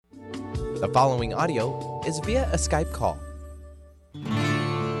The following audio is via a Skype call.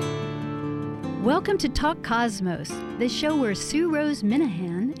 Welcome to Talk Cosmos, the show where Sue Rose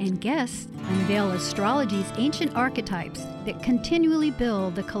Minahan and guests unveil astrology's ancient archetypes that continually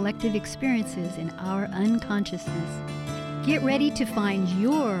build the collective experiences in our unconsciousness. Get ready to find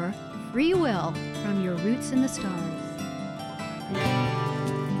your free will from your roots in the stars.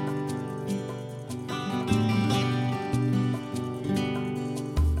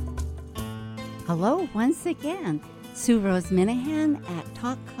 Hello once again, Sue Rose Minahan at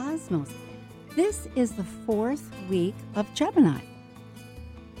Talk Cosmos. This is the fourth week of Gemini.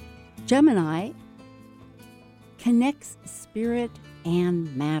 Gemini connects spirit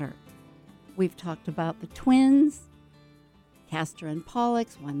and matter. We've talked about the twins, Castor and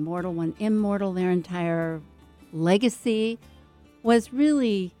Pollux, one mortal, one immortal. Their entire legacy was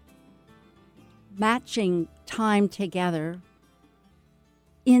really matching time together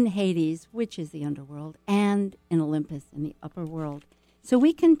in Hades, which is the underworld, and in Olympus, in the upper world. So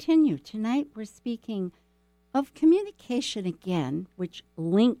we continue. Tonight we're speaking of communication again, which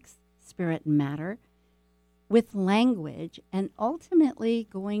links spirit and matter with language, and ultimately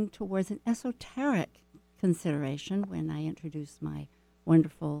going towards an esoteric consideration when I introduce my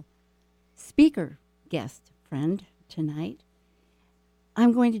wonderful speaker guest friend tonight.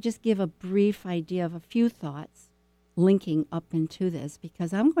 I'm going to just give a brief idea of a few thoughts linking up into this,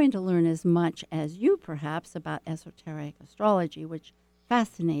 because I'm going to learn as much as you perhaps about esoteric astrology, which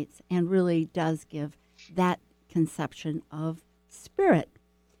fascinates and really does give that conception of spirit.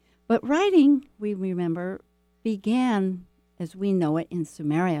 But writing, we remember, began as we know it in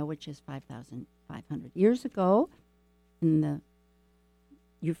Sumeria, which is 5,500 years ago, in the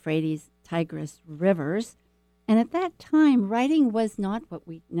Euphrates, Tigris rivers. And at that time, writing was not what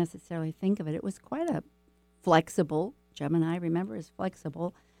we necessarily think of it. It was quite a flexible. Gemini, remember, is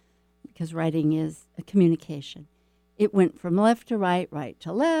flexible because writing is a communication. It went from left to right, right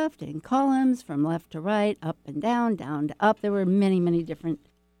to left, in columns, from left to right, up and down to up. There were many, many different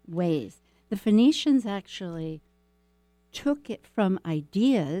ways. The Phoenicians actually took it from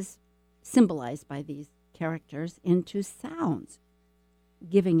ideas symbolized by these characters into sounds,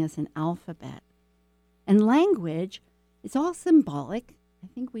 giving us an alphabet. And language is all symbolic. I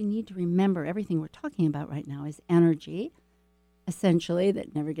think we need to remember everything we're talking about right now is energy, essentially,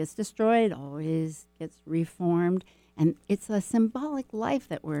 that never gets destroyed, always gets reformed. And it's a symbolic life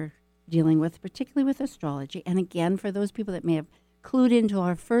that we're dealing with, particularly with astrology. And again, for those people that may have clued into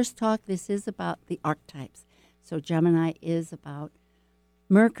our first talk, this is about the archetypes. So Gemini is about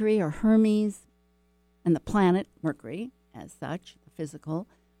Mercury or Hermes and the planet Mercury as such, the physical,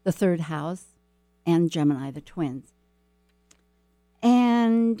 the third house, and Gemini, the twins.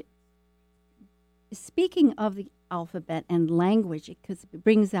 And speaking of the alphabet and language, because it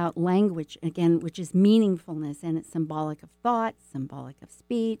brings out language, again, which is meaningfulness, and it's symbolic of thought, symbolic of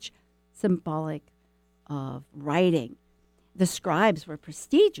speech, symbolic of writing. The scribes were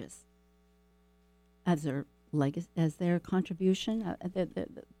prestigious as their legacy, as their contribution. The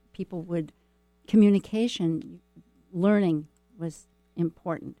people would, communication, learning was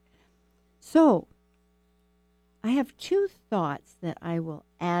important. So I have two thoughts that I will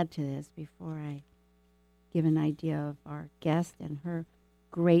add to this before I give an idea of our guest and her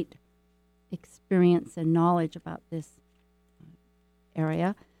great experience and knowledge about this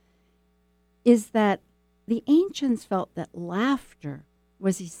area, is that the ancients felt that laughter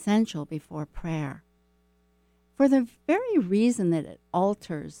was essential before prayer for the very reason that it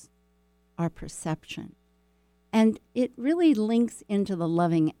alters our perception. And it really links into the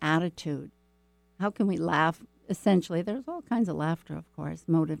loving attitude. How can we laugh? Essentially, there's all kinds of laughter, of course.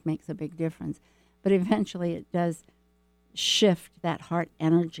 Motive makes a big difference. But eventually it does shift that heart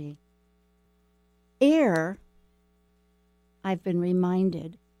energy. Air, I've been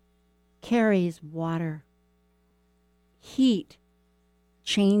reminded, carries water. Heat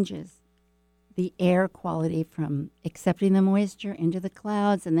changes the air quality from accepting the moisture into the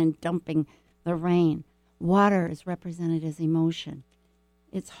clouds and then dumping the rain. Water is represented as emotion.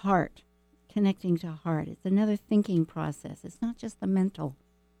 It's heart. Connecting to heart. It's another thinking process. It's not just the mental.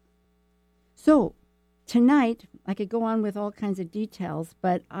 So tonight, I could go on with all kinds of details,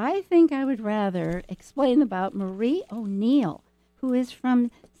 but I think I would rather explain about Marie O'Neill, who is from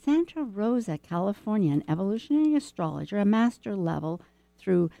Santa Rosa, California, an evolutionary astrologer, a master level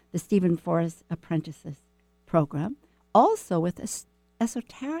through the Stephen Forrest Apprentices program, also with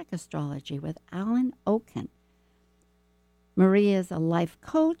esoteric astrology with Alan Oken. Maria is a life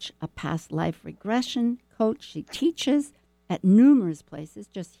coach, a past life regression coach. She teaches at numerous places,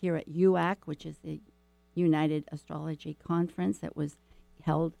 just here at UAC, which is the United Astrology Conference that was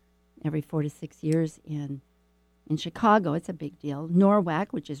held every 4 to 6 years in Chicago. It's a big deal. NORWAC,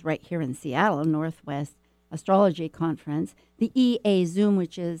 which is right here in Seattle, Northwest Astrology Conference. The EA Zoom,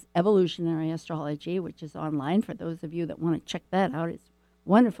 which is Evolutionary Astrology, which is online for those of you that want to check that out. It's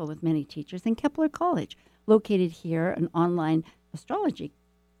wonderful with many teachers. And Kepler College, located here, an online astrology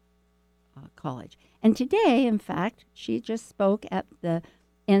college. And today, in fact, she just spoke at the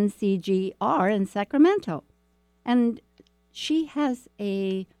NCGR in Sacramento. And she has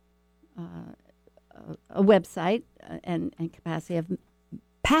a website and capacity of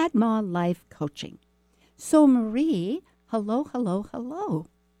Padma Life Coaching. So, Marie, hello.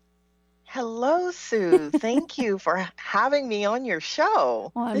 Hello, Sue. Thank you for having me on your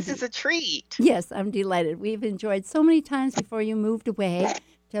show. This is a treat. Yes, I'm delighted. We've enjoyed so many times before you moved away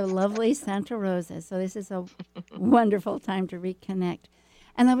to lovely Santa Rosa. So this is a wonderful time to reconnect.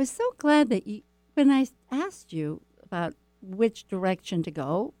 And I was so glad that when I asked you about which direction to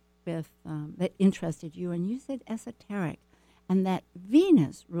go with that interested you, and you said esoteric, and that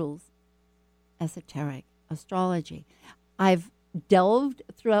Venus rules esoteric astrology. I've delved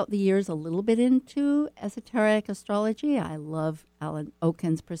throughout the years a little bit into esoteric astrology. I love Alan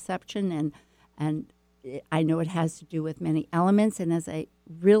Oken's perception, and I know it has to do with many elements. And as I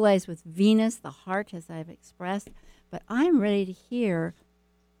realize with Venus, the heart, as I've expressed, but I'm ready to hear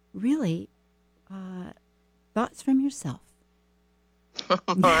really thoughts from yourself.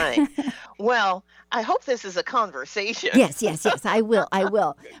 All right. Well, I hope this is a conversation. Yes, I will.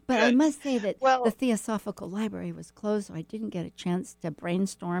 But Good. I must say that the Theosophical Library was closed, so I didn't get a chance to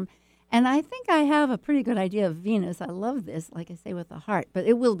brainstorm. And I think I have a pretty good idea of Venus. I love this, like I say, with the heart, but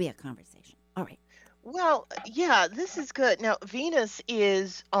it will be a conversation. All right. Well, yeah, this is good. Now, Venus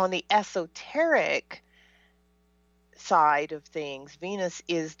is on the esoteric side of things. Venus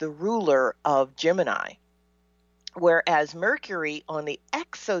is the ruler of Gemini, whereas Mercury on the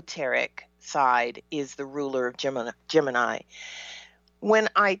exoteric side is the ruler of Gemini. When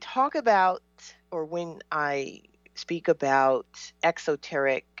I talk about, or when I speak about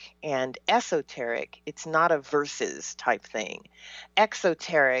exoteric and esoteric, it's not a versus type thing.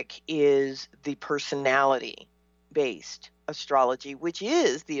 Exoteric is the personality-based astrology, which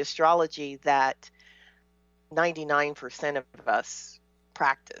is the astrology that 99% of us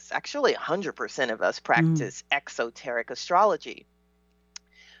practice. Actually, 100% of us practice exoteric astrology.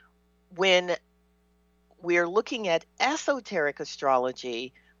 When we're looking at esoteric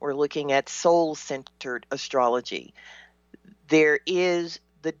astrology, we're looking at soul-centered astrology. The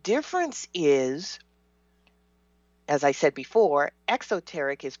difference is, as I said before,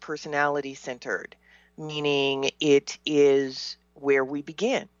 exoteric is personality-centered, meaning it is where we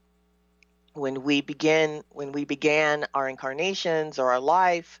begin. When we began our incarnations or our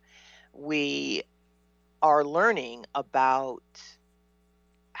life, we are learning about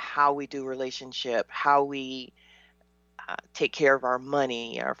how we do relationship, how we take care of our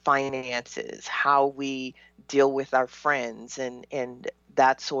money, our finances, how we deal with our friends, and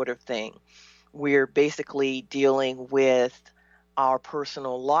that sort of thing. We're basically dealing with our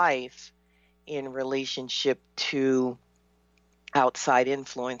personal life in relationship to outside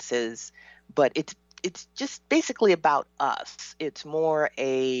influences, but it's just basically about us. It's more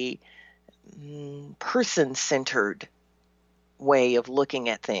a person-centered way of looking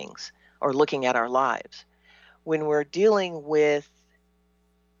at things or looking at our lives. When we're dealing with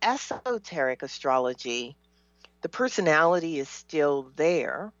esoteric astrology, the personality is still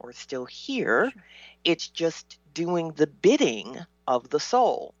there or still here. Sure. It's just doing the bidding of the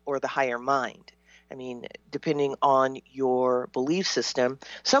soul or the higher mind. I mean, depending on your belief system,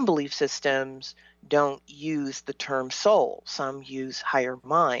 some belief systems don't use the term soul. Some use higher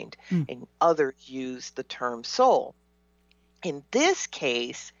mind, and others use the term soul. In this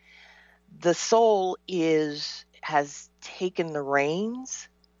case, the soul has taken the reins,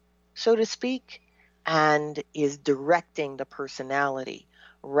 so to speak, and is directing the personality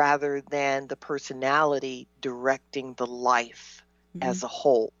rather than the personality directing the life as a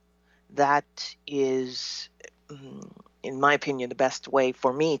whole. That is, in my opinion, the best way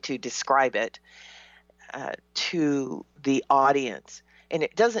for me to describe it to the audience. And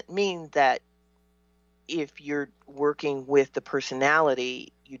it doesn't mean that if you're working with the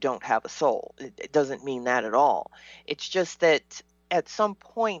personality, you don't have a soul. It doesn't mean that at all. It's just that at some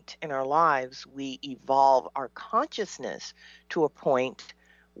point in our lives, we evolve our consciousness to a point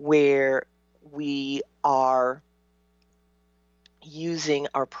where we are using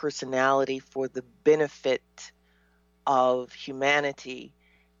our personality for the benefit of humanity,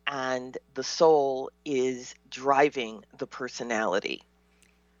 and the soul is driving the personality.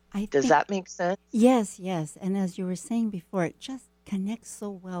 Does that make sense? Yes. And as you were saying before, it just connects so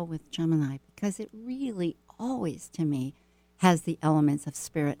well with Gemini because it really always, to me, has the elements of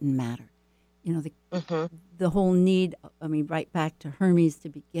spirit and matter. You know, the whole need, I mean, right back to Hermes to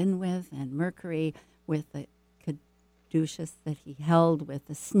begin with, and Mercury with the caduceus that he held with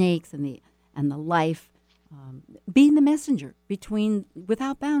the snakes and the life, being the messenger between,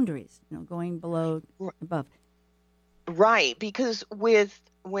 without boundaries, you know, going below, above. Right, because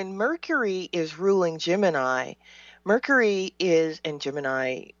when Mercury is ruling Gemini, and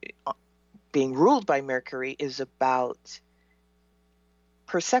Gemini being ruled by Mercury is about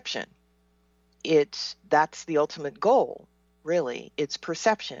perception. That's the ultimate goal, really. It's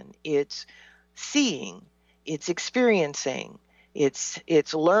perception. It's seeing. It's experiencing.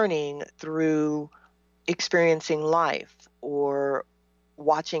 It's learning through experiencing life or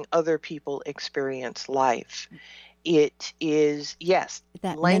watching other people experience life. It is, yes,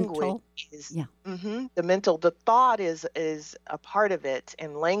 That language mental, is yeah. the thought is a part of it,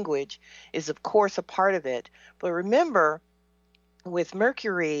 and language is of course a part of it. But remember, with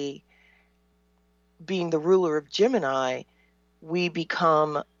Mercury being the ruler of Gemini, we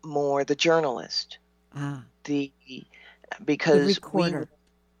become more the journalist, The because recorder.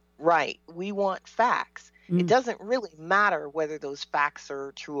 we want facts. It doesn't really matter whether those facts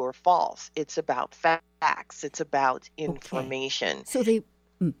are true or false. It's about facts. It's about information. Okay.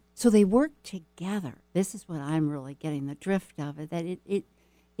 So they work together. This is what I'm really getting the drift of it. That it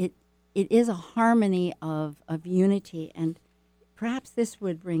is a harmony of unity, and perhaps this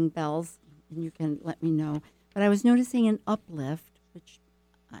would ring bells, and you can let me know. But I was noticing an uplift, which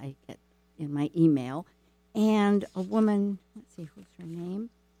I get in my email, and a woman. Let's see, who's her name?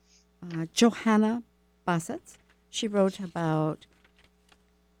 Johanna Bassett. She wrote about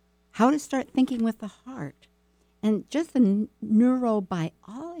how to start thinking with the heart. And just the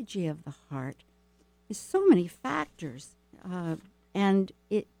neurobiology of the heart is so many factors. And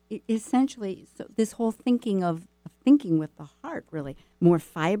it essentially, so this whole thinking of thinking with the heart, really, more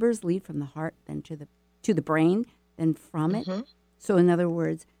fibers lead from the heart than to the brain than from it. So in other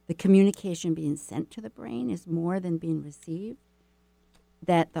words, the communication being sent to the brain is more than being received.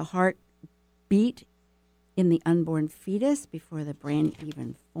 That the heart beat in the unborn fetus before the brain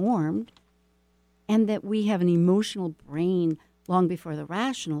even formed, and that we have an emotional brain long before the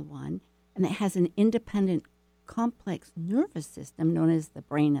rational one, and that has an independent, complex nervous system known as the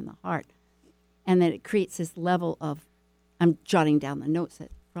brain and the heart, and that it creates this level of, I'm jotting down the notes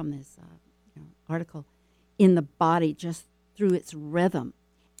from this article, in the body just through its rhythm.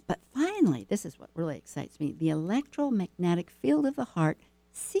 But finally, this is what really excites me, the electromagnetic field of the heart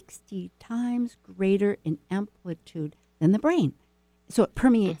 60 times greater in amplitude than the brain. So it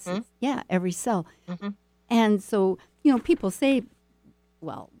permeates, every cell. And so, people say,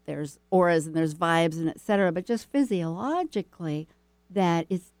 well, there's auras and there's vibes and et cetera, but just physiologically that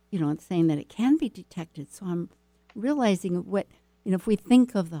it's, it's saying that it can be detected. So I'm realizing what, if we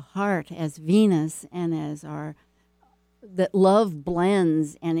think of the heart as Venus and as that love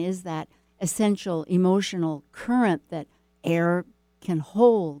blends and is that essential emotional current that air can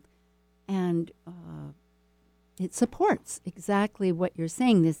hold, and it supports exactly what you're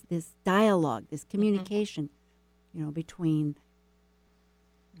saying, this dialogue, this communication, between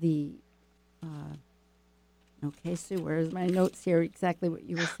the okay, Sue, where's my notes here? Exactly what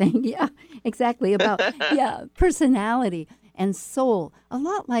you were saying. Yeah, exactly, about personality and soul. A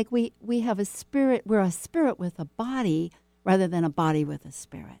lot like we have a spirit, we're a spirit with a body rather than a body with a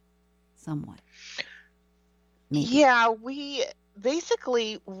spirit, somewhat. Maybe. Yeah, we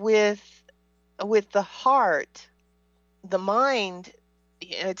basically with the heart, the mind,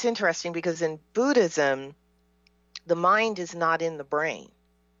 it's interesting because in Buddhism, the mind is not in the brain.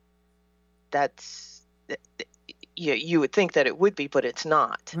 That's, you would think that it would be, but it's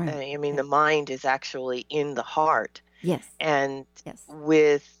not. Right. I mean, the mind is actually in the heart. Yes. And yes.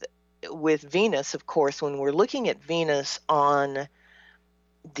 with Venus, of course, when we're looking at Venus on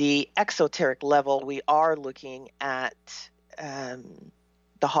the exoteric level, we are looking at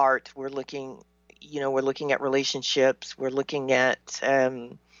the heart. We're looking at relationships. We're looking at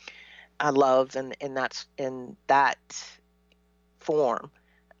love, and that's in that form.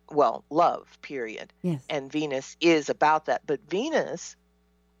 Well, love, period. Yes. And Venus is about that. But Venus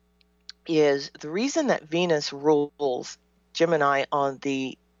is the reason that Venus rules Gemini on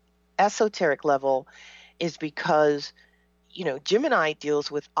the esoteric level is because, Gemini deals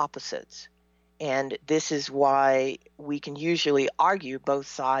with opposites. And this is why we can usually argue both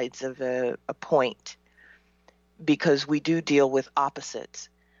sides of a point, because we do deal with opposites.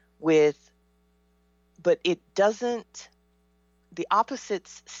 But it doesn't, the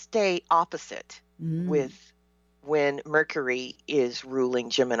opposites stay opposite with when Mercury is ruling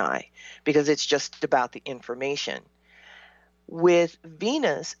Gemini, because it's just about the information. With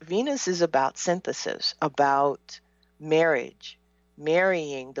Venus, Venus is about synthesis, about marriage,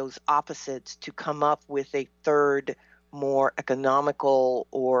 marrying those opposites to come up with a third, more economical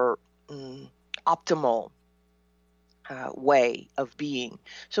or optimal way of being.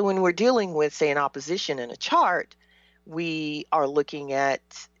 So when we're dealing with, say, an opposition in a chart, we are looking at,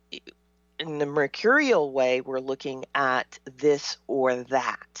 in the mercurial way, we're looking at this or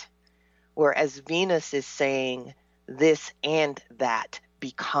that. Whereas Venus is saying this and that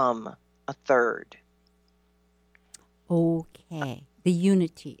become a third. Okay. The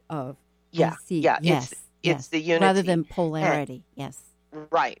unity of. Yeah. I see. Yeah. Yes. It's the unity. Rather than polarity. Yes.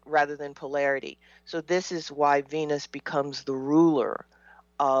 Right. Rather than polarity. So this is why Venus becomes the ruler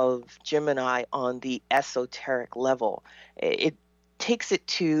of Gemini on the esoteric level. It takes it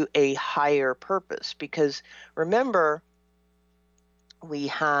to a higher purpose, because remember, we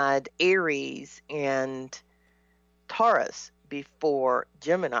had Aries and Taurus before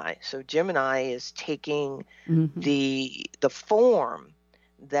Gemini. So Gemini is taking the form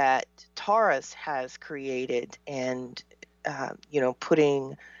that Taurus has created and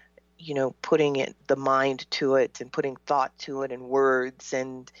putting it, the mind to it, and putting thought to it, and words,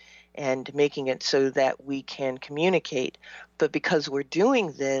 and making it so that we can communicate. But because we're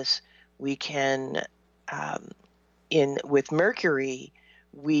doing this, we can, with Mercury,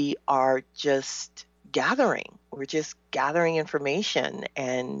 we are just gathering. We're just gathering information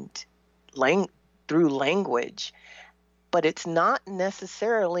and through language, but it's not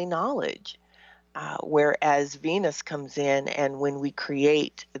necessarily knowledge. Whereas Venus comes in, and when we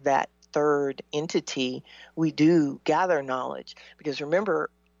create that third entity, we do gather knowledge. Because remember,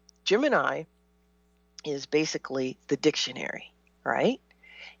 Gemini is basically the dictionary, right?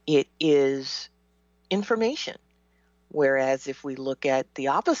 It is information. Whereas if we look at the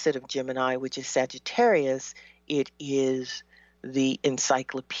opposite of Gemini, which is Sagittarius, it is the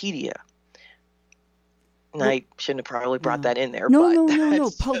encyclopedia. And I shouldn't have probably brought that in there.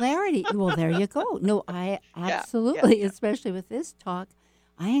 No. Polarity. Well, there you go. No, I absolutely, yeah. Especially with this talk,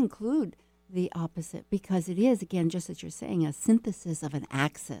 I include the opposite, because it is, again, just as you're saying, a synthesis of an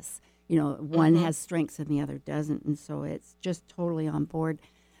axis. One has strengths and the other doesn't, and so it's just totally on board.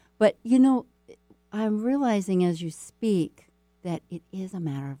 But, I'm realizing as you speak that it is a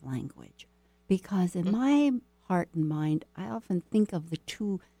matter of language, because in my heart and mind, I often think of the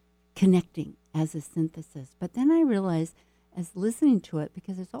two connecting as a synthesis. But then I realize, as listening to it,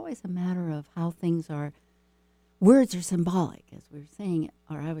 because it's always a matter of how things are, words are symbolic, as we were saying,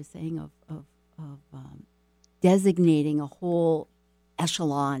 or I was saying, of designating a whole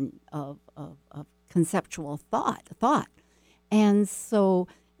echelon of conceptual thought. And so,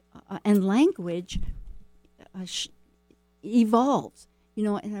 and language evolves,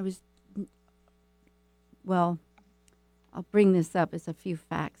 and I was, I'll bring this up as a few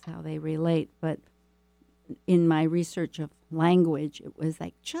facts, how they relate, but in my research of language, it was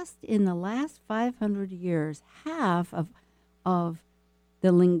like just in the last 500 years, half of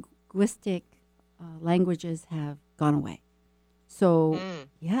the linguistic languages have gone away. So,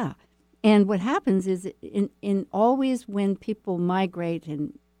 yeah. And what happens is, in always when people migrate,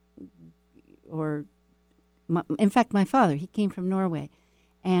 in fact, my father, he came from Norway,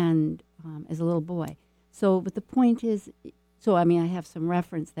 and as a little boy. So, but the point is, I have some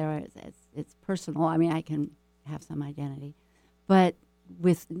reference there. It's personal. I can have some identity, but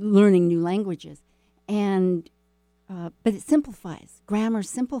with learning new languages, but it simplifies. Grammar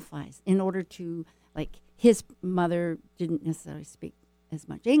simplifies in order to, like, his mother didn't necessarily speak as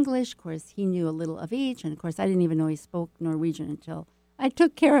much English. Of course, he knew a little of each, and of course, I didn't even know he spoke Norwegian until I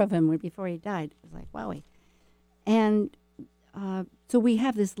took care of him before he died. It was like, wowie. And so we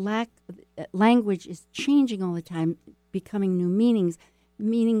have this language is changing all the time, becoming new meanings,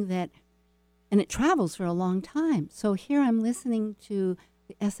 meaning that, and it travels for a long time. So here I'm listening to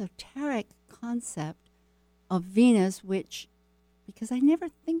the esoteric concept of Venus, because I never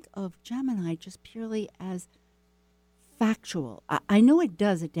think of Gemini just purely as factual. I know it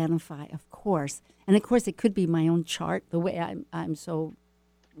does identify, of course, and of course it could be my own chart, the way I'm so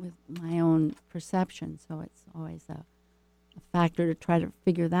with my own perception. So it's always a factor to try to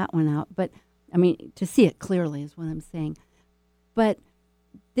figure that one out. But to see it clearly is what I'm saying. But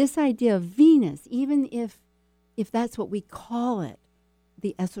this idea of Venus, even if that's what we call it,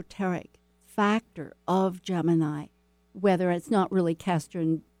 the esoteric factor of Gemini, whether it's not really Castor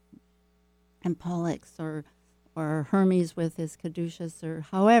and Pollux or Hermes with his caduceus or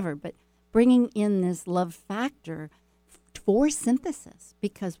however, but bringing in this love factor for synthesis,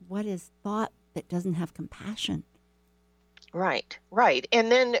 because what is thought that doesn't have compassion Right, right.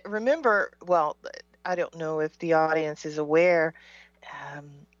 And then remember, well, I don't know if the audience is aware, um,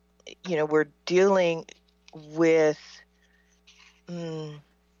 we're dealing with, mm,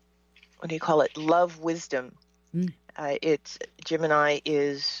 what do you call it? Love wisdom. Mm. It's Gemini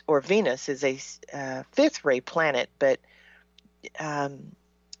is, or Venus is a fifth ray planet, but um,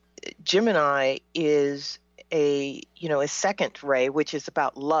 Gemini is a second ray, which is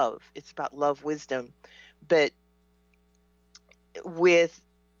about love. It's about love wisdom. But with,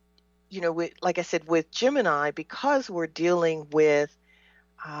 like I said, with Gemini, because we're dealing with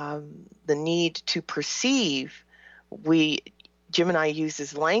the need to perceive, Gemini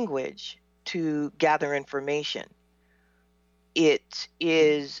uses language to gather information.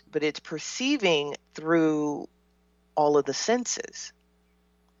 But it's perceiving through all of the senses.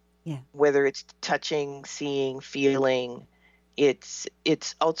 Yeah. Whether it's touching, seeing, feeling, its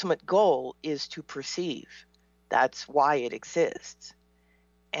ultimate goal is to perceive. That's why it exists.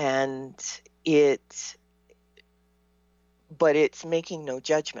 And but it's making no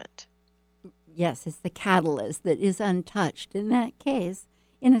judgment. Yes, it's the catalyst that is untouched in that case,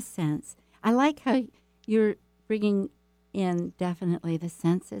 in a sense. I like how you're bringing in definitely the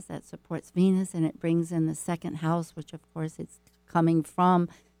senses that supports Venus, and it brings in the second house, which of course it's coming from.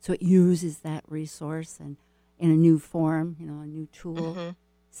 So it uses that resource and in a new form, a new tool. Mm-hmm.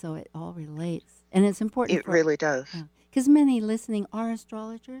 So it all relates. And it's important. It really does. Because many listening are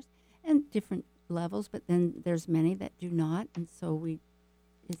astrologers and different levels, but then there's many that do not. And so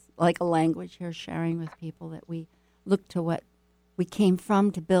it's like a language here, sharing with people that we look to what we came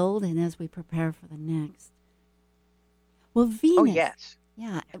from to build, and as we prepare for the next. Well, Venus. Oh, yes.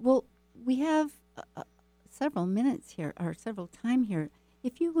 Yeah. Well, we have several minutes here, or several time here.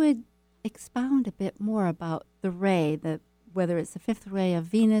 If you would expound a bit more about the ray, whether it's the fifth ray of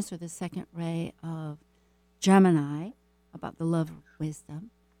Venus or the second ray of Gemini, about the love of wisdom.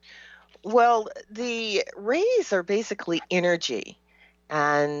 Well, the rays are basically energy.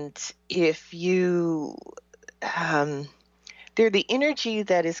 And if you, they're the energy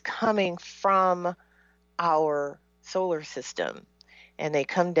that is coming from our solar system. And they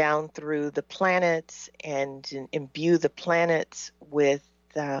come down through the planets and imbue the planets with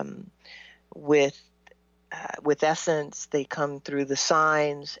essence. They come through the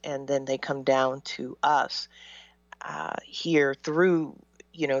signs, and then they come down to us here through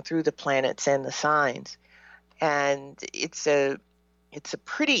the planets and the signs. And it's a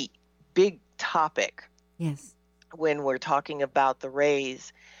pretty big topic. Yes. When we're talking about the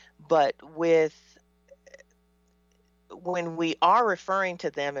rays, but when we are referring to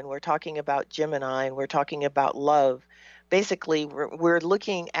them and we're talking about Gemini and we're talking about love, basically we're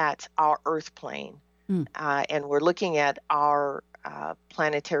looking at our Earth plane, and we're looking at our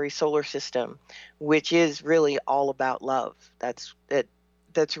planetary solar system, which is really all about love. That's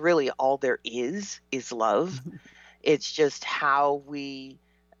really all there is love. It's just how we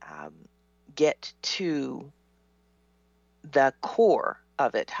get to the core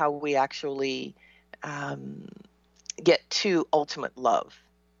of it, how we actually get to ultimate love,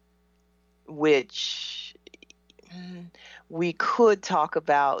 which we could talk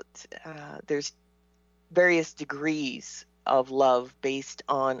about. There's various degrees of love based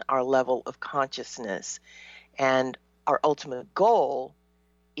on our level of consciousness, and our ultimate goal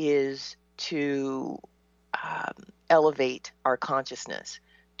is to elevate our consciousness,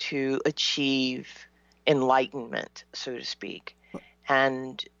 to achieve enlightenment, so to speak.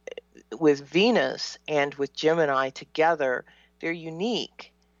 And with Venus and with Gemini together, they're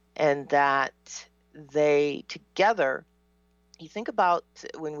unique, and that they together, you think about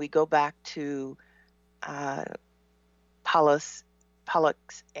when we go back to Pollux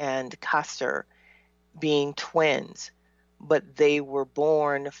and Castor being twins, but they were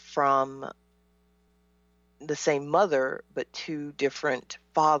born from the same mother, but two different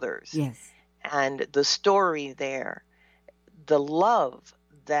fathers. Yes. And the story there, the love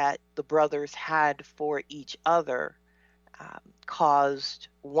that the brothers had for each other caused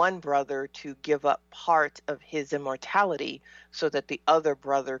one brother to give up part of his immortality so that the other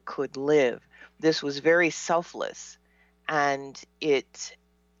brother could live. This was very selfless, and it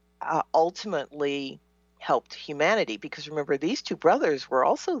ultimately helped humanity, because remember, these two brothers were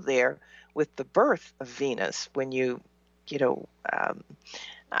also there with the birth of Venus. When you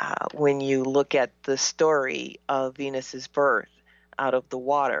look at the story of Venus's birth out of the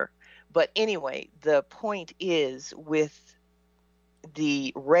water. But anyway, the point is, with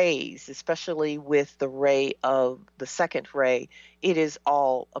the rays, especially with the ray of the second ray, it is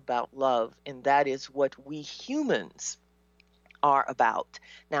all about love. And that is what we humans are about.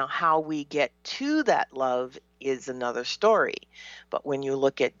 Now, how we get to that love is another story. But when you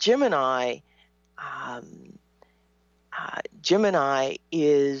look at Gemini, Gemini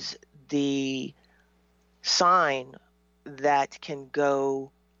is the sign that can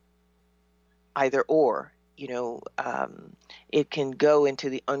go either or. It can go into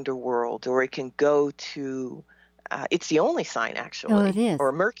the underworld, or it can go to, it's the only sign actually. Oh, it is.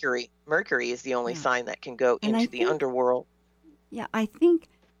 Or Mercury. Mercury is the only sign that can go into the underworld. Yeah, I think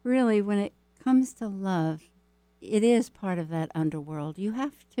really when it comes to love, it is part of that underworld. You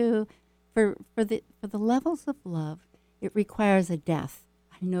have to, for the levels of love, it requires a death.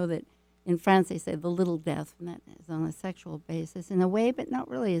 I know that in France they say the little death, and that is on a sexual basis in a way, but not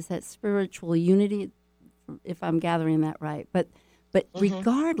really. Is that spiritual unity, if I'm gathering that right? But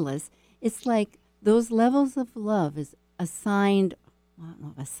regardless, it's like those levels of love is assigned. Well, I don't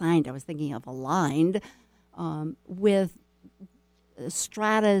know if assigned. I was thinking of aligned with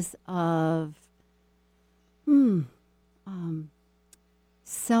stratas of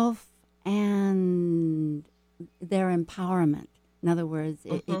self and their empowerment. In other words,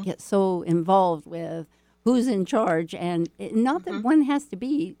 it gets so involved with who's in charge, and not that one has to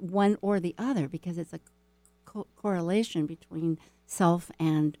be one or the other, because it's a correlation between self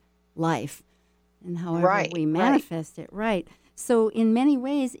and life, and however we manifest it. Right. So in many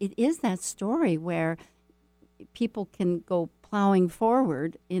ways, it is that story where people can go plowing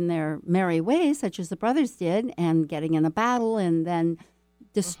forward in their merry ways, such as the brothers did, and getting in a battle and then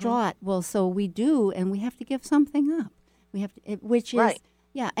distraught. Well, so we do, and we have to give something up. We have to, which is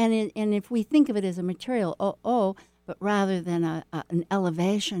and if we think of it as a material, but rather than an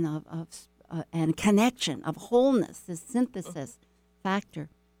elevation of and connection of wholeness, this synthesis factor.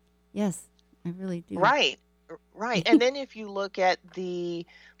 Yes, I really do. Right. And then if you look at the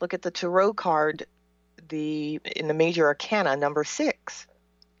tarot card, in the major arcana, number 6,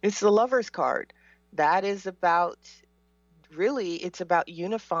 it's the Lover's card. That is about, really, it's about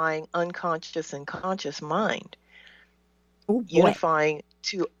unifying unconscious and conscious mind. Oh, unifying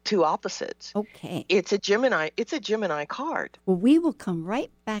two opposites. Okay. It's a Gemini card. Well, we will come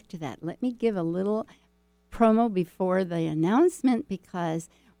right back to that. Let me give a little promo before the announcement, because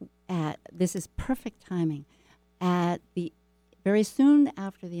this is perfect timing. Very soon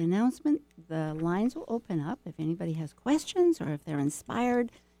after the announcement, the lines will open up. If anybody has questions, or if they're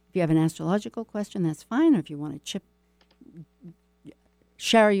inspired, if you have an astrological question, that's fine. Or if you want to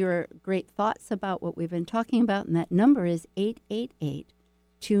share your great thoughts about what we've been talking about, and that number is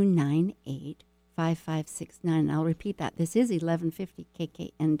 888-298-5569. I'll repeat that. This is 1150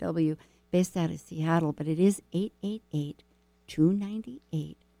 KKNW, based out of Seattle, but it is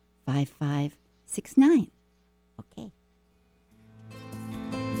 888-298-5569. Okay.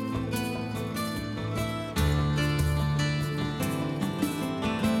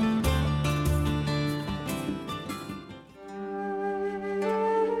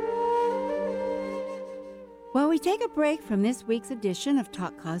 While we take a break from this week's edition of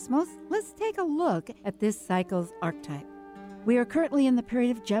Talk Cosmos, let's take a look at this cycle's archetype. We are currently in the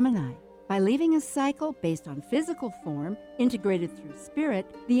period of Gemini. By leaving a cycle based on physical form, integrated through spirit,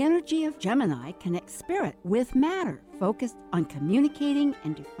 the energy of Gemini connects spirit with matter, focused on communicating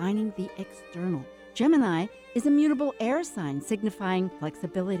and defining the external. Gemini is a mutable air sign signifying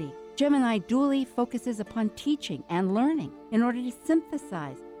flexibility. Gemini dually focuses upon teaching and learning in order to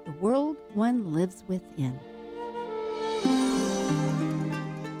synthesize the world one lives within.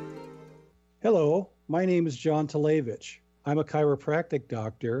 Hello, my name is John Talevich. I'm a chiropractic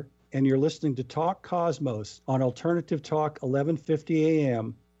doctor, and you're listening to Talk Cosmos on Alternative Talk 1150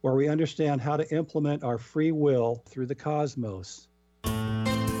 AM, where we understand how to implement our free will through the cosmos.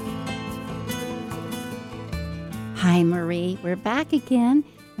 Hi, Marie. We're back again.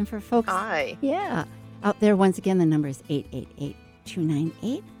 And for folks out there, once again, the number is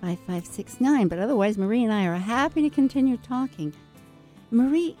 888-298-5569. But otherwise, Marie and I are happy to continue talking.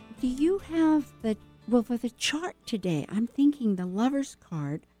 Marie, do you have for the chart today, I'm thinking the Lover's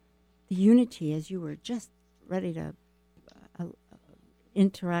card, the unity, as you were just ready to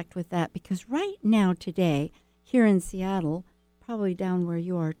interact with that, because right now today, here in Seattle, probably down where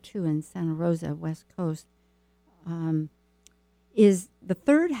you are too in Santa Rosa, West Coast, is the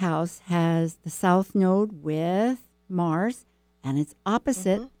third house has the South Node with Mars, and it's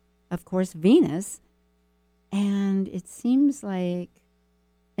opposite, of course, Venus, and it seems like,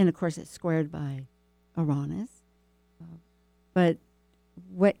 and of course it's squared by Uranus, but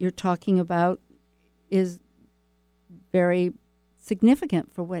what you're talking about is very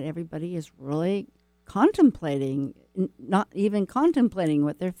significant for what everybody is really contemplating, not even contemplating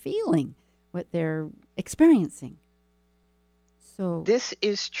what they're feeling, what they're experiencing. So This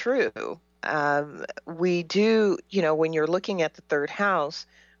is true. We do, when you're looking at the third house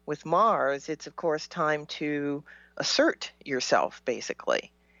with Mars, it's of course time to assert yourself,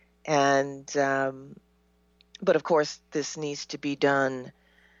 basically. And, but of course, this needs to be done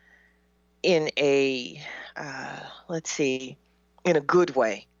in a, in a good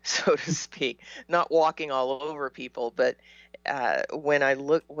way, so to speak, not walking all over people, but when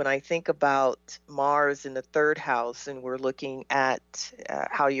I think about Mars in the third house, and we're looking at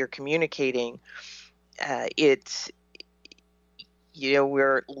how you're communicating, it's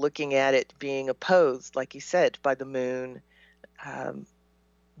we're looking at it being opposed, like you said, by the Moon,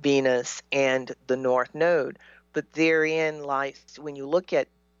 Venus, and the North Node. But therein lies, when you look at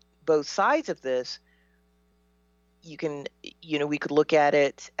both sides of this, we could look at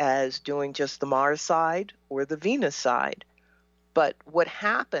it as doing just the Mars side or the Venus side. But what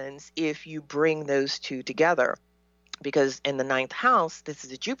happens if you bring those two together? Because in the ninth house, this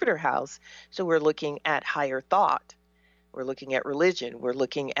is a Jupiter house, so we're looking at higher thought. We're looking at religion. We're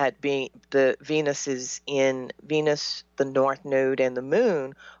looking at the North Node and the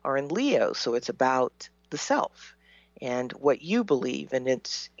Moon are in Leo, so it's about the self and what you believe, and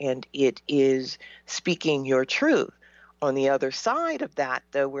it is speaking your truth. On the other side of that,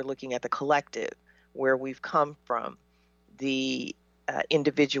 though, we're looking at the collective, where we've come from, the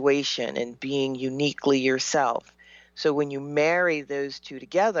individuation and being uniquely yourself. So when you marry those two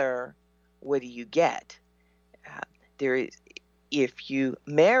together, what do you get? If you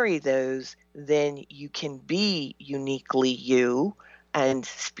marry those, then you can be uniquely you and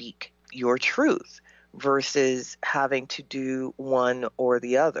speak your truth versus having to do one or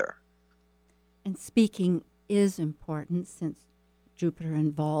the other. And speaking is important since Jupiter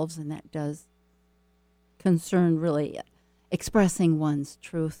involves, and that does concern really expressing one's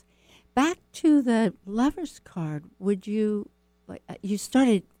truth. Back to the Lover's card, would you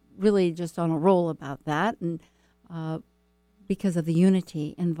started really just on a roll about that, and because of the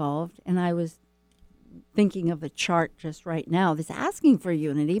unity involved, and I was thinking of the chart just right now that's asking for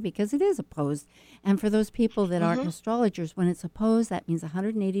unity because it is opposed. And for those people that aren't astrologers, when it's opposed, that means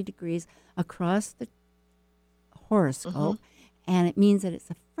 180 degrees across the horoscope, and it means that it's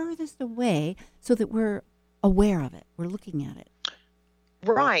the furthest away so that we're aware of it. We're looking at it.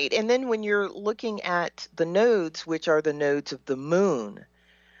 Right. And then when you're looking at the nodes, which are the nodes of the Moon,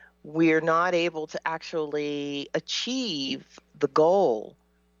 we're not able to actually achieve the goal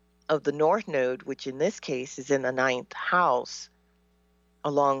of the North Node, which in this case is in the ninth house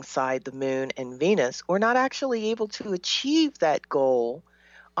alongside the Moon and Venus. We're not actually able to achieve that goal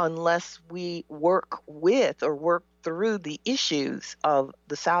unless we work with or work through the issues of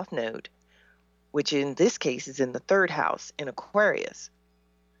the South Node, which in this case is in the third house in Aquarius.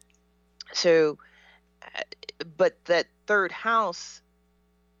 So, but that third house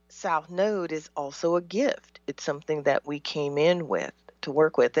South Node is also a gift. It's something that we came in with to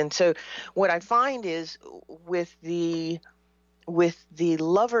work with. And so what I find is with the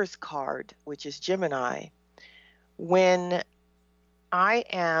Lover's card, which is Gemini, when I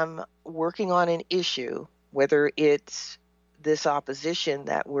am working on an issue, whether it's this opposition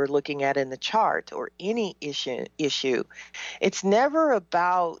that we're looking at in the chart or any issue, it's never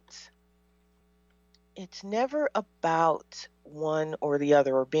about one or the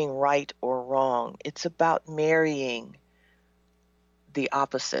other or being right or wrong. It's about marrying the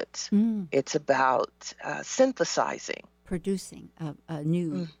opposites. It's about synthesizing, producing a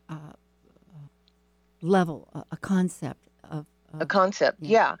new level, a concept of a concept.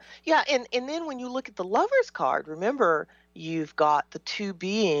 Yeah. And then when you look at the Lover's card, remember you've got the two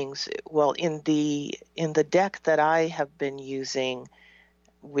beings. Well, in the deck that I have been using,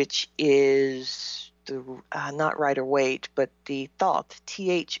 which is the not Rider Waite, but the Thoth,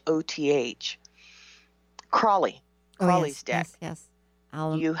 Thoth, Crowley's deck. Yes.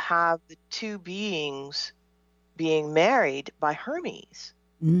 You have the two beings being married by Hermes.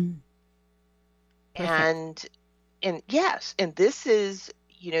 And yes, and this is,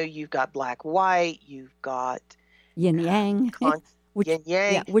 you've got black, white, you've got yin yang, yin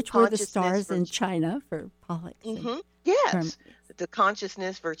yang, which were the stars in China for Pollux. Yes, Hermes. The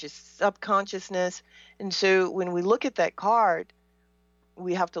consciousness versus subconsciousness. And so when we look at that card,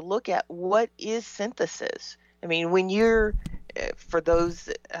 we have to look at what is synthesis. I mean, when you're, for those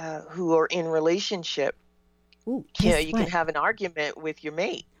who are in relationship, you can have an argument with your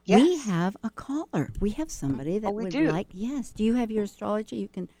mate. Yes. We have a caller. We have somebody that would like. Yes. Do you have your astrology?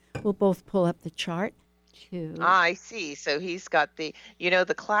 We'll both pull up the chart. I see. So he's got the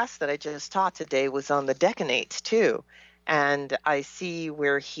class that I just taught today was on the decanates too. And I see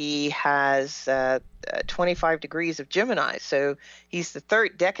where he has 25 degrees of Gemini. So he's the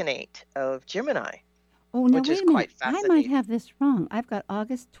third decanate of Gemini, Oh, now which is wait a minute. quite I might fascinating. have this wrong. I've got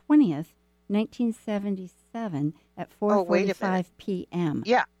August 20th, 1977 at Oh, wait a minute. 4:45 p.m.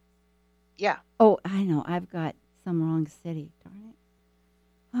 Yeah. Yeah. Oh, I know. I've got some wrong city. Darn it.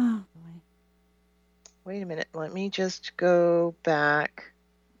 Oh, boy. Wait a minute. Let me just go back.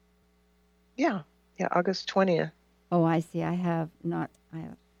 Yeah. Yeah. August 20th. Oh, I see. I have not. I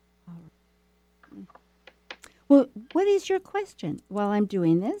have. All right. Well, what is your question while I'm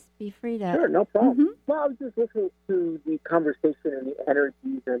doing this? Be free to. Sure, no problem. Mhm. Well, I was just listening to the conversation and the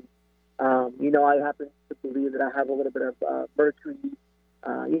energies, and I happen to believe that I have a little bit of Mercury,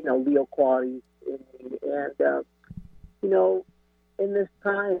 Leo qualities in me, and in this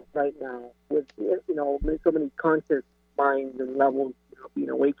time right now, with so many conscious minds and levels being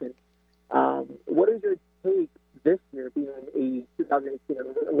awakened, what is your take this year, being a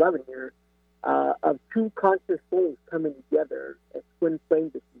 2018-11 year, of two conscious souls coming together as twin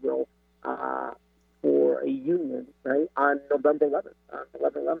flames, if you will, for a union, right, on November 11th,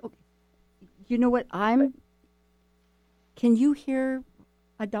 11/11. You know what? Can you hear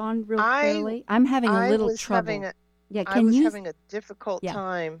Adon real clearly? I'm having a little trouble. Yeah, I was having a difficult Yeah.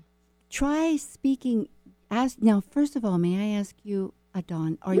 time. Try speaking. Now, first of all, may I ask you,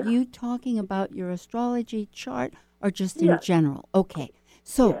 Adon, are Yeah. you talking about your astrology chart or just in Yes. general? Okay.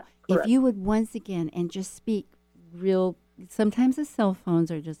 So Yeah, if correct. you would once again and just speak real, sometimes the cell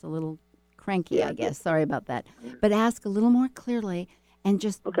phones are just a little cranky, Yeah, I guess. Sorry about that. But ask a little more clearly and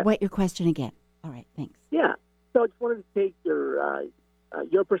just Okay. wet your question again. All right, thanks. Yeah. So I just wanted to take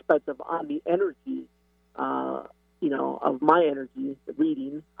your perspective on the energy, of my energy, the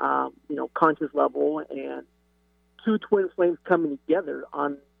reading, conscious level, and two twin flames coming together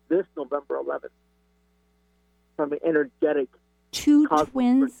on this November 11th from an energetic. Two Cosmos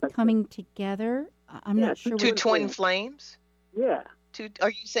twins perspective. coming together. I'm Yeah, not sure. Two what- twin flames? Yeah.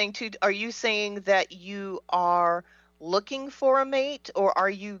 Are you saying that you are looking for a mate, or are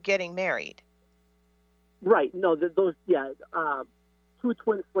you getting married? Right. No, two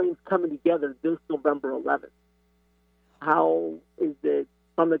twin flames coming together this November 11th. How is it,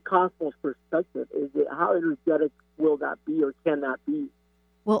 from the cosmos perspective, how energetic will that be or can that be?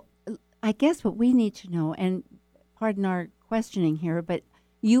 Well, I guess what we need to know, and pardon our questioning here, but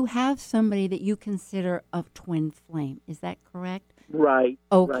you have somebody that you consider a twin flame. Is that correct? Right.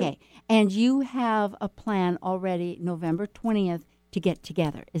 Okay. Right. And you have a plan already November 20th to get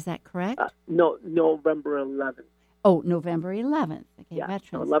together. Is that correct? No, November 11th. Oh, November 11th. Okay, Yeah,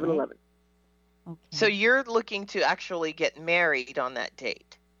 Veterans 11/11. Day. Okay. So you're looking to actually get married on that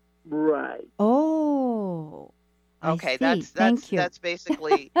date. Right. Oh. I Okay, see. Thank you. that's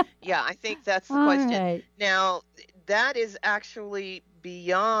basically yeah, I think that's the All question. right. Now, that is actually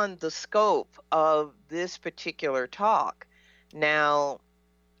beyond the scope of this particular talk. Now,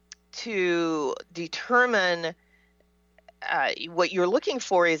 to determine what you're looking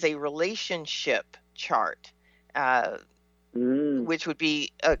for is a relationship chart, which would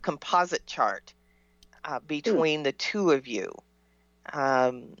be a composite chart between the two of you.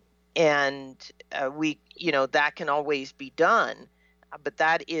 And that can always be done, but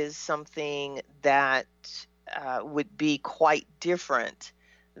that is something that would be quite different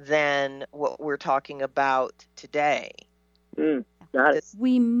than what we're talking about today. Got it.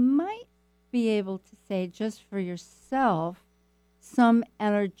 We might be able to say, just for yourself, some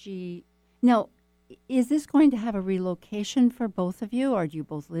energy. Now, is this going to have a relocation for both of you, or do you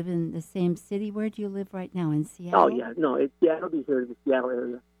both live in the same city? Where do you live right now, in Seattle? Oh, yeah. No, it'll be here in the Seattle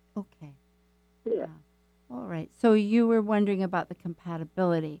area. Okay. Yeah. All right. So you were wondering about the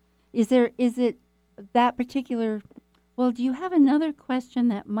compatibility. Is it that particular? Well, do you have another question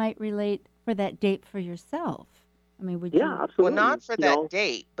that might relate for that date for yourself? I mean, would you? Yeah, absolutely. Well, not for that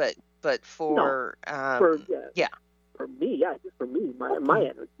date, but for For me, just for me, my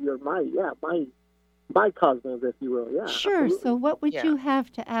energy or my cosmos, if you will. Yeah. Sure. Absolutely. So what would Yeah. you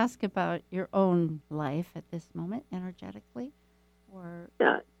have to ask about your own life at this moment, energetically? Or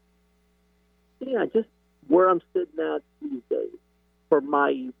Yeah, just where I'm sitting at these days for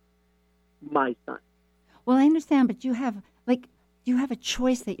my son. well, I understand, but you have a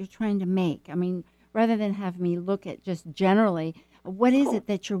choice that you're trying to make. I mean, rather than have me look at just generally, what is it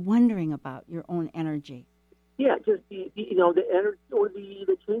that you're wondering about your own energy? Yeah, just the energy or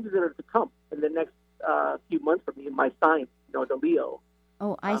the changes that are to come in the next few months for me in my sign, the Leo.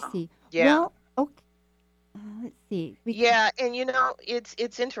 Oh, I see. Yeah. Well, okay. Let's see. Yeah, and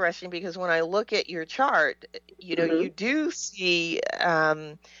it's interesting because when I look at your chart, you do see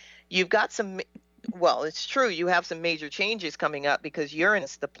you've got some Well, it's true. You have some major changes coming up because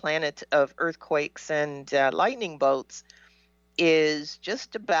Uranus, the planet of earthquakes and lightning bolts, is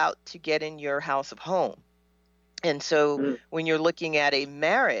just about to get in your house of home. And so when you're looking at a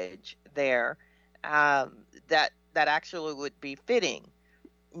marriage there, that actually would be fitting.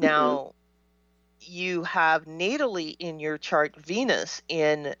 Now, you have natally in your chart Venus,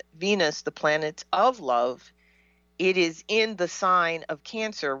 the planet of love. It is in the sign of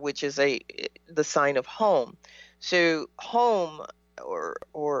Cancer, which is the sign of home. So home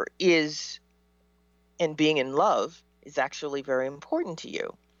or is, and being in love is actually very important to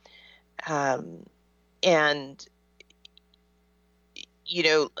you. And, you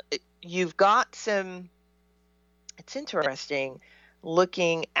know, you've got some, it's interesting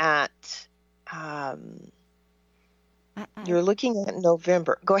looking at, you're looking at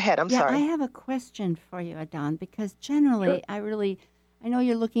November. Go ahead. I'm sorry. I have a question for you, Adon, because generally I know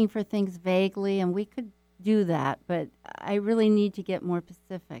you're looking for things vaguely, and we could do that, but I really need to get more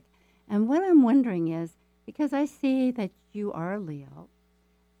specific. And what I'm wondering is, because I see that you are a Leo,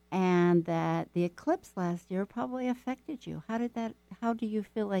 and that the eclipse last year probably affected you. How do you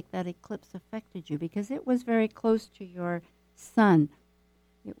feel like that eclipse affected you? Because it was very close to your sun.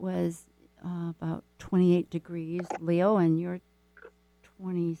 It was about 28 degrees Leo, and you're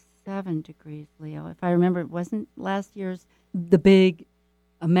 27 degrees Leo. If I remember, it wasn't last year's the big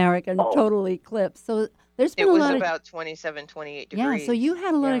American total eclipse. So there's been a lot of... It was about 27, 28 degrees. Yeah, so you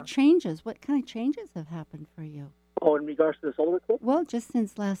had a lot of changes. What kind of changes have happened for you? Oh, in regards to the solar eclipse? Well, just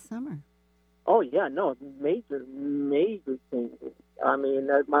since last summer. Oh, yeah, no, major changes. I mean,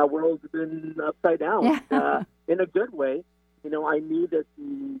 my world's been upside down in a good way. You know, I knew that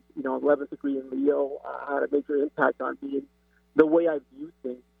the 11th degree in Leo had a major impact on me. And the way I view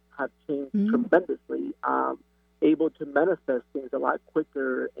things have changed tremendously. Able to manifest things a lot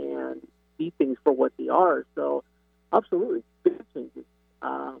quicker and see things for what they are. So, absolutely, big changes.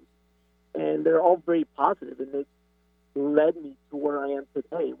 And they're all very positive, and it led me to where I am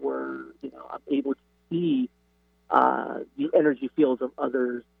today, where, I'm able to see the energy fields of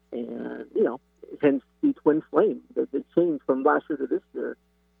others, and, hence the twin flame, the change from last year to this year.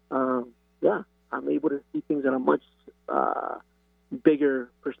 I'm able to see things in a much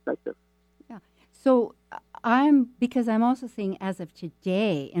bigger perspective. Yeah. So because I'm also seeing, as of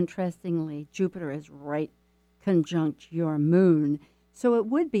today, interestingly, Jupiter is right conjunct your moon. So it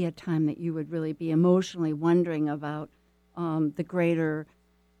would be a time that you would really be emotionally wondering about the greater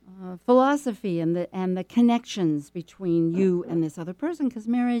philosophy and the connections between you and this other person, because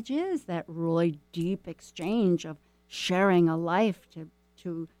marriage is that really deep exchange of sharing a life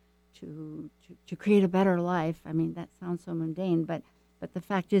to create a better life. I mean, that sounds so mundane, but the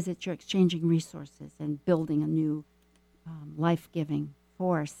fact is that you're exchanging resources and building a new life-giving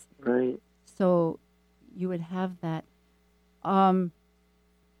force. Right. So you would have that. And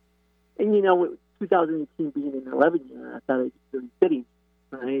 2018 being an 11 year, I thought it was really fitting.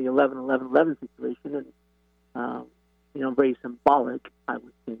 Right? 11 situation, and very symbolic, I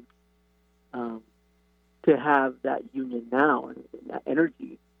would think, to have that union now and that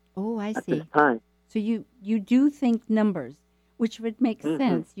energy. Oh, I at see. This time. So you do think numbers, which would make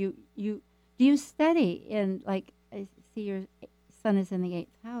sense. Do you study in, like, I see your sun is in the 8th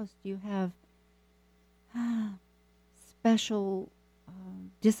house. Do you have special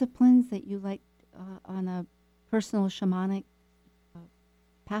disciplines that you like on a personal shamanic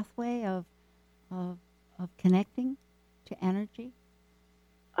pathway of connecting to energy?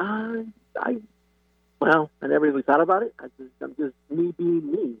 I never really thought about it. I'm just me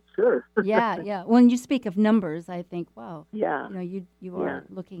being me. Sure. Yeah. When you speak of numbers, I think, wow. Yeah. You are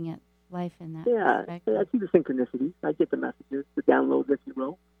looking at life in that perspective. I see the synchronicities. I get the messages, the downloads, if you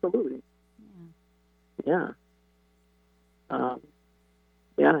will. Absolutely. Yeah.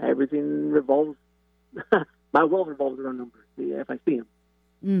 Everything revolves. My world revolves around numbers. If I see them.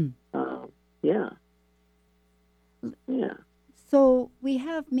 So we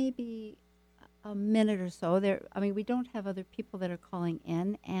have maybe a minute or so there. I mean, we don't have other people that are calling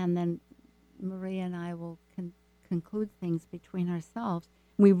in, and then Maria and I will conclude things between ourselves.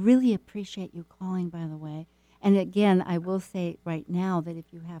 We really appreciate you calling, by the way. And again, I will say right now that if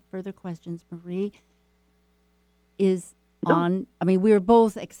you have further questions, Marie is on. I mean, we're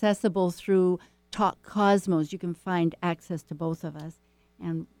both accessible through Talk Cosmos. You can find access to both of us,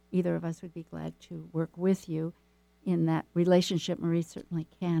 and either of us would be glad to work with you in that relationship. Marie certainly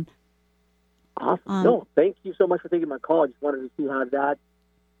can. Awesome. Thank you so much for taking my call. I just wanted to see how that,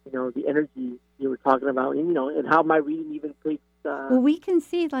 the energy you were talking about, and how my reading even takes. Well, we can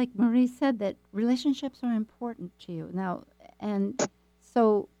see, like Marie said, that relationships are important to you now, and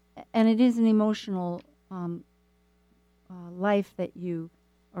so and it is an emotional life that you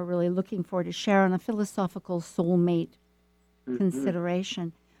are really looking for to share on a philosophical soulmate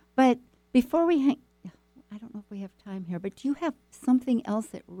consideration. But before we hang, I don't know if we have time here, but do you have something else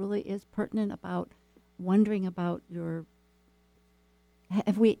that really is pertinent about wondering about your,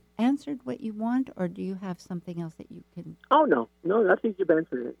 have we answered what you want, or do you have something else that you can? Oh, no, I think you've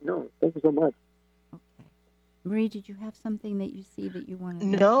answered it. No, thank you so much. Okay. Marie, did you have something that you see that you want to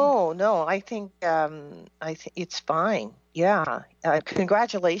No, I think it's fine. Yeah.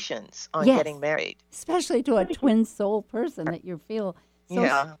 Congratulations on Yes. getting married. especially to a twin soul person that you feel so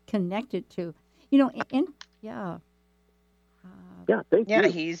Yeah. connected to? You know, yeah. Yeah, thank Yeah,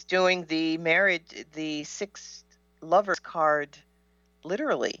 you. he's doing the sixth lovers card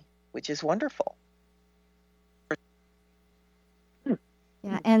literally, which is wonderful.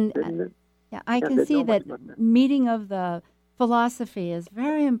 Yeah, and yeah, I can didn't see know much that about that. meeting of the philosophy is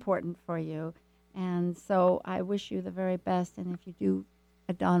very important for you. And so I wish you the very best. And if you do,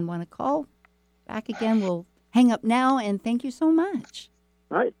 Don, want to call back again, we'll hang up now. And thank you so much.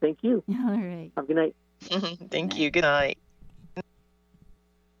 All right, thank you. All right. Have a good night. Thank you. Good night.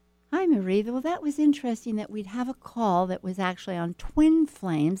 Hi, Marie. Well, that was interesting that we'd have a call that was actually on twin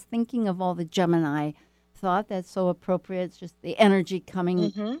flames, thinking of all the Gemini thought. That's so appropriate. It's just the energy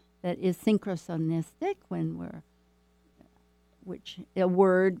coming that is synchronistic when we're, which a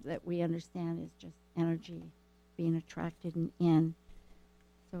word that we understand is just energy being attracted and in.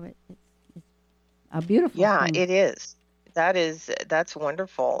 So it's a beautiful Yeah, thing. it is. That's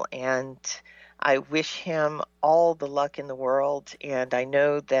wonderful, and I wish him all the luck in the world. And I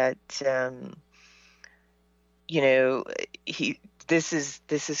know that this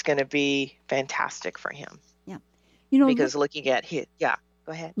is going to be fantastic for him. Yeah, you know, because looking at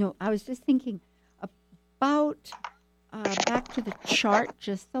go ahead. No, I was just thinking about back to the chart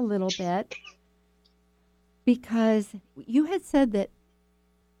just a little bit, because you had said that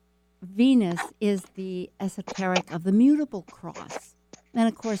Venus is the esoteric of the mutable cross. And,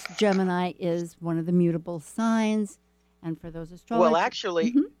 of course, Gemini is one of the mutable signs. And for those astrologers...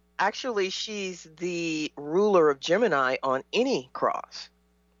 Well, actually, she's the ruler of Gemini on any cross.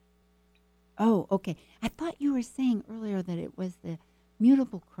 Oh, okay. I thought you were saying earlier that it was the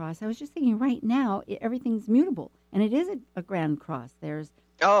mutable cross. I was just thinking right now everything's mutable. And it is a grand cross. There's...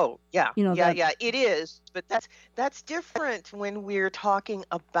 Oh, yeah. You know, it is. But that's different when we're talking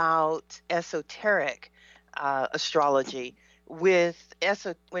about esoteric astrology. When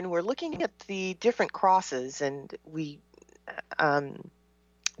we're looking at the different crosses, and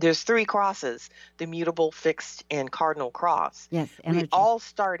there's 3 crosses: the mutable, fixed, and cardinal cross. Yes, energy. We all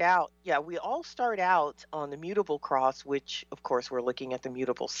start out on the mutable cross, which of course we're looking at the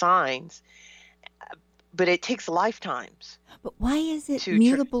mutable signs. But it takes lifetimes. But why is it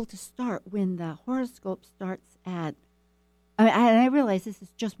mutable to start when the horoscope starts at... I realize this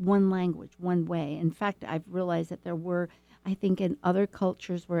is just one language, one way. In fact, I've realized that there were, I think, in other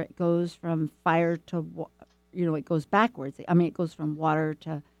cultures where it goes from fire to, it goes backwards. I mean, it goes from water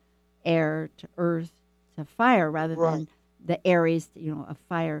to air to earth to fire rather than the Aries, of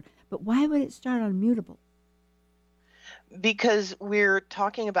fire. But why would it start on mutable? Because we're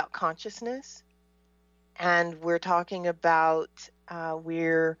talking about consciousness. And we're talking about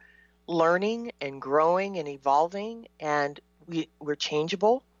we're learning and growing and evolving, and we're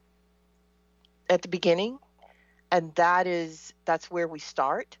changeable at the beginning, and that's where we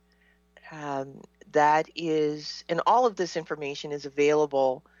start. And all of this information is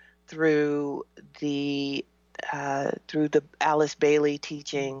available through the Alice Bailey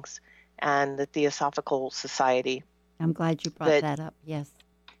teachings and the Theosophical Society. I'm glad you brought that up. Yes.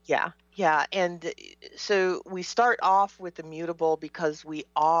 Yeah, and so we start off with the mutable because we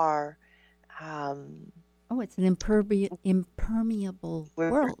are... it's an impermeable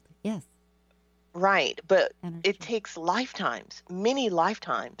world, yes. Right, but energy. It takes lifetimes, many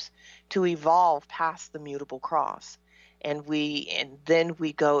lifetimes, to evolve past the mutable cross. And then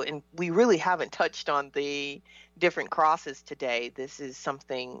we go, and we really haven't touched on the different crosses today. This is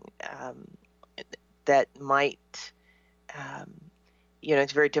something that might...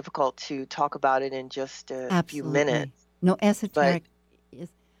 it's very difficult to talk about it in just a few minutes. No, esoteric is...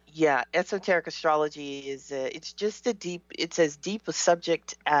 Yeah, esoteric astrology is it's as deep a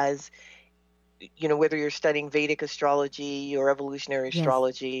subject as, whether you're studying Vedic astrology or evolutionary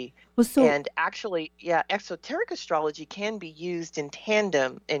astrology. Well, and actually, esoteric astrology can be used in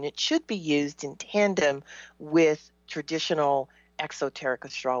tandem, and it should be used in tandem with traditional exoteric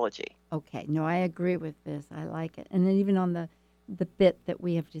astrology. Okay, no, I agree with this. I like it. And then even on the bit that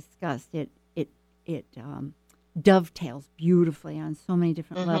we have discussed, it dovetails beautifully on so many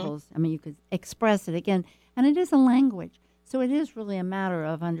different levels. I mean, you could express it again, and it is a language. So it is really a matter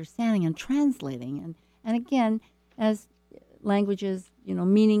of understanding and translating. And again, as languages,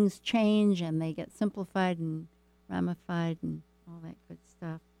 meanings change and they get simplified and ramified and all that good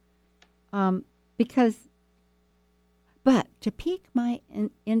stuff. But to pique my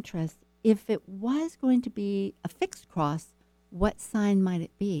interest, if it was going to be a fixed cross, what sign might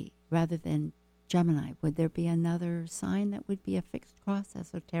it be rather than Gemini? Would there be another sign that would be a fixed cross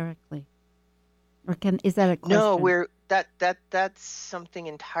esoterically? Or is that a question? No, that's something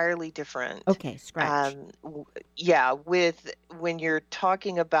entirely different. Okay, scratch. When you're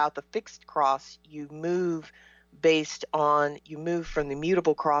talking about the fixed cross, you move from the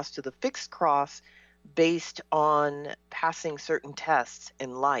mutable cross to the fixed cross based on passing certain tests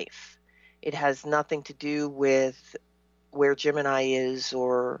in life. It has nothing to do with where Gemini is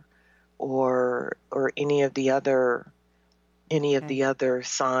or any of the other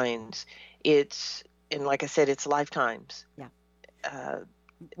signs. And like I said, it's lifetimes. Yeah.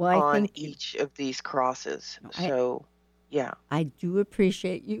 I think each of these crosses. I do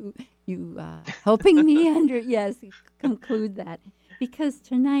appreciate you helping me conclude that, because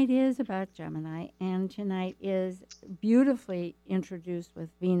tonight is about Gemini, and tonight is beautifully introduced with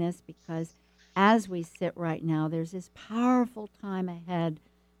Venus, because as we sit right now, there's this powerful time ahead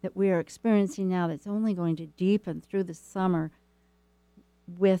that we are experiencing now that's only going to deepen through the summer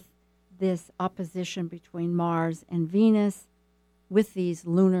with this opposition between Mars and Venus, with these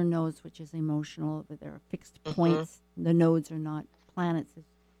lunar nodes, which is emotional, but there are fixed points. The nodes are not planets,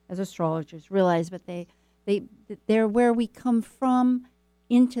 as astrologers realize, but they're where we come from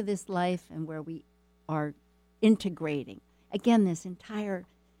into this life and where we are integrating. Again, this entire,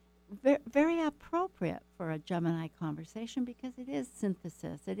 very appropriate for a Gemini conversation, because it is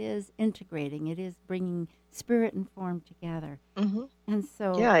synthesis, it is integrating, it is bringing spirit and form together. And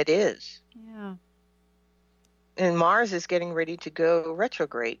so... Yeah, it is. Yeah. And Mars is getting ready to go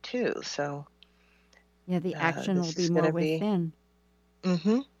retrograde, too, so... Yeah, the action will be more within.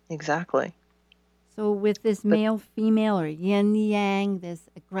 Exactly. So with this male-female or yin-yang, this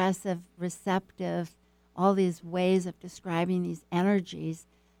aggressive, receptive, all these ways of describing these energies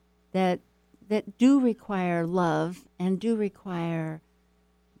that do require love and do require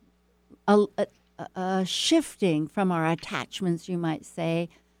a shifting from our attachments, you might say.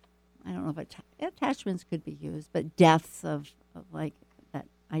 I don't know if attachments could be used, but deaths of like that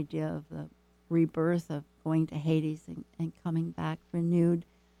idea of the rebirth of going to Hades and coming back renewed,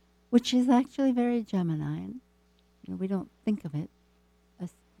 which is actually very Gemini. We don't think of it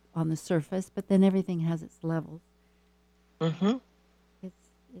as on the surface, but then everything has its levels.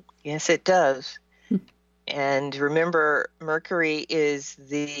 Yes, it does. And remember, Mercury is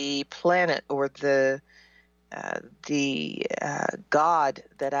the planet or the god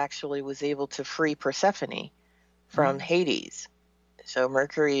that actually was able to free Persephone from Hades. So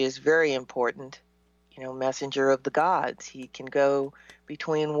Mercury is very important, messenger of the gods. He can go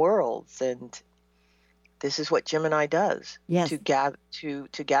between worlds, and this is what Gemini does. Yes. To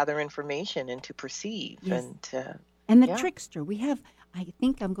gather information and to perceive. Yes. And the trickster. I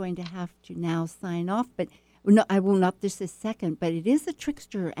think I'm going to have to now sign off, but no, I will not this a second, but it is a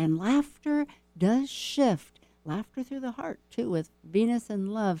trickster, and laughter does shift. Laughter through the heart, too, with Venus and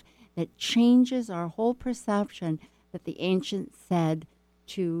love, that changes our whole perception that the ancients said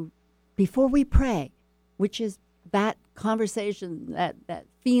to, before we pray, which is that conversation, that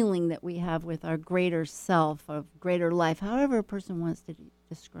feeling that we have with our greater self, of greater life, however a person wants to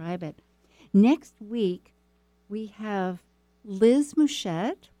describe it. Next week, we have Liz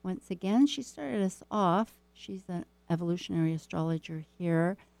Mouchette. Once again, she started us off. She's an evolutionary astrologer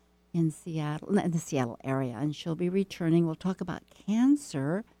here in Seattle, in the Seattle area, and she'll be returning. We'll talk about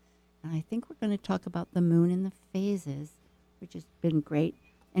Cancer, and I think we're going to talk about the moon and the phases, which has been great.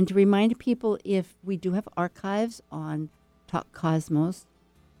 And to remind people, if we do have archives on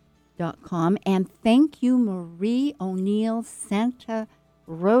TalkCosmos.com, and thank you, Marie O'Neill Santa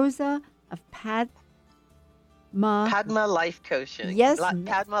Rosa of Padma Life Coaching. Yes.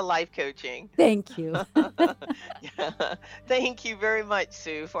 Padma Life Coaching. Thank you. Thank you very much,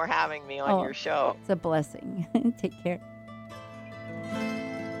 Sue, for having me on your show. It's a blessing. Take care.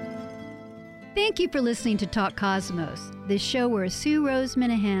 Thank you for listening to Talk Cosmos, the show where Sue Rose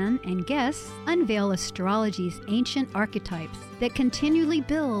Minahan and guests unveil astrology's ancient archetypes that continually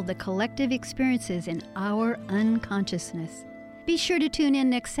build the collective experiences in our unconsciousness. Be sure to tune in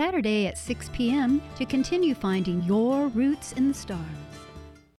next Saturday at 6 p.m. to continue finding your roots in the stars.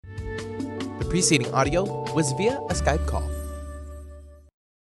 The preceding audio was via a Skype call.